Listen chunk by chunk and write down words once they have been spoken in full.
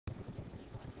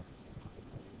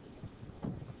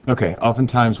Okay,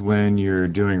 oftentimes when you're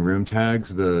doing room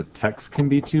tags, the text can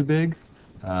be too big.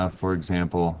 For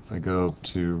example, if I go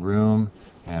to room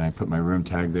and I put my room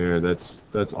tag there, that's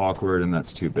awkward and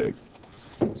that's too big.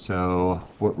 So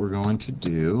what we're going to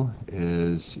do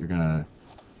is you're going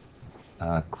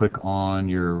to click on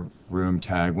your room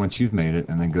tag once you've made it,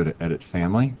 and then go to Edit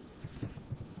Family,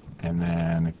 and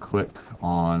then click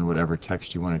on whatever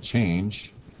text you want to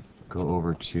change. Go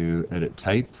over to Edit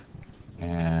Type,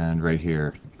 and right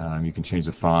here you can change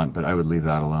the font, but I would leave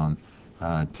that alone.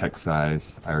 Text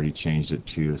size, I already changed it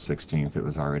to a 16th. It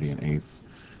was already an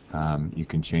 8th. You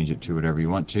can change it to whatever you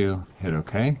want to. Hit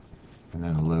OK, and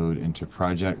then load into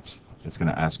project. It's going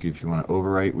to ask you if you want to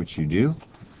overwrite, which you do.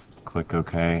 Click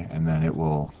OK, and then it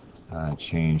will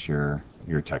change your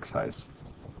text size.